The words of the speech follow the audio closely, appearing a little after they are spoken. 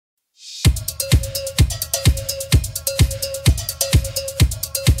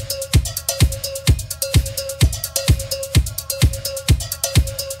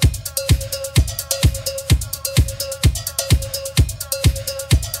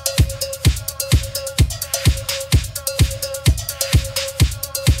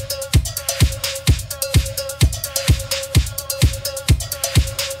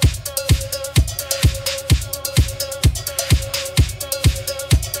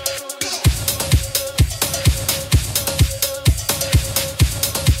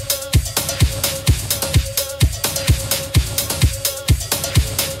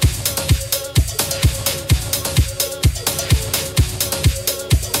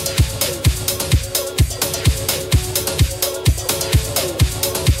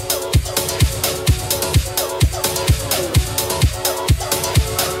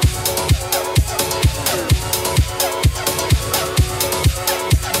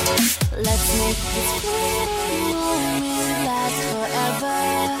This fleeting moment lasts forever.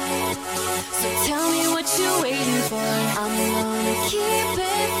 So tell me what you're waiting for. I'm gonna keep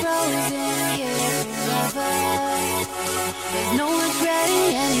it frozen here forever. There's no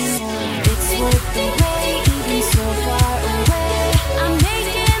regretting anymore. It's worth the wait, even so far away. I'm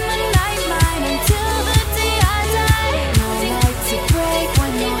making the night mine until the day I die. No light to break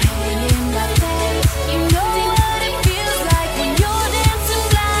when you're hanging by faith. You know what it feels like when you're dancing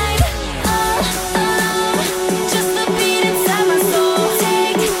blind. Just the beat inside my soul.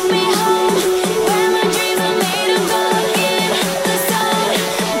 Take me home, where my dreams are made of gold. In the zone,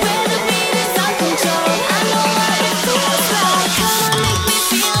 where the beat is on control. I know what it feels like. Come on, make me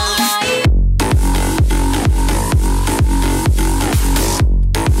feel alive.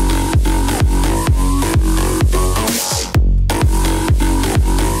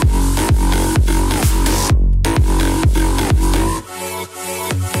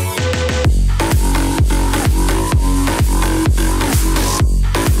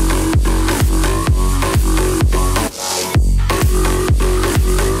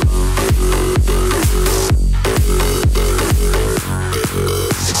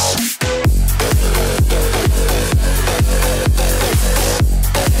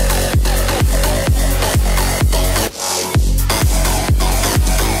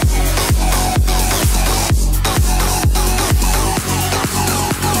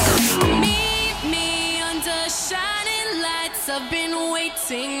 Meet me under shining lights. I've been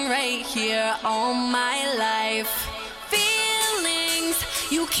waiting right here all my life. Feelings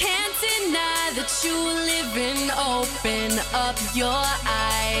you can't deny that you live in. Open up your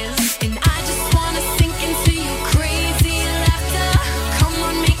eyes.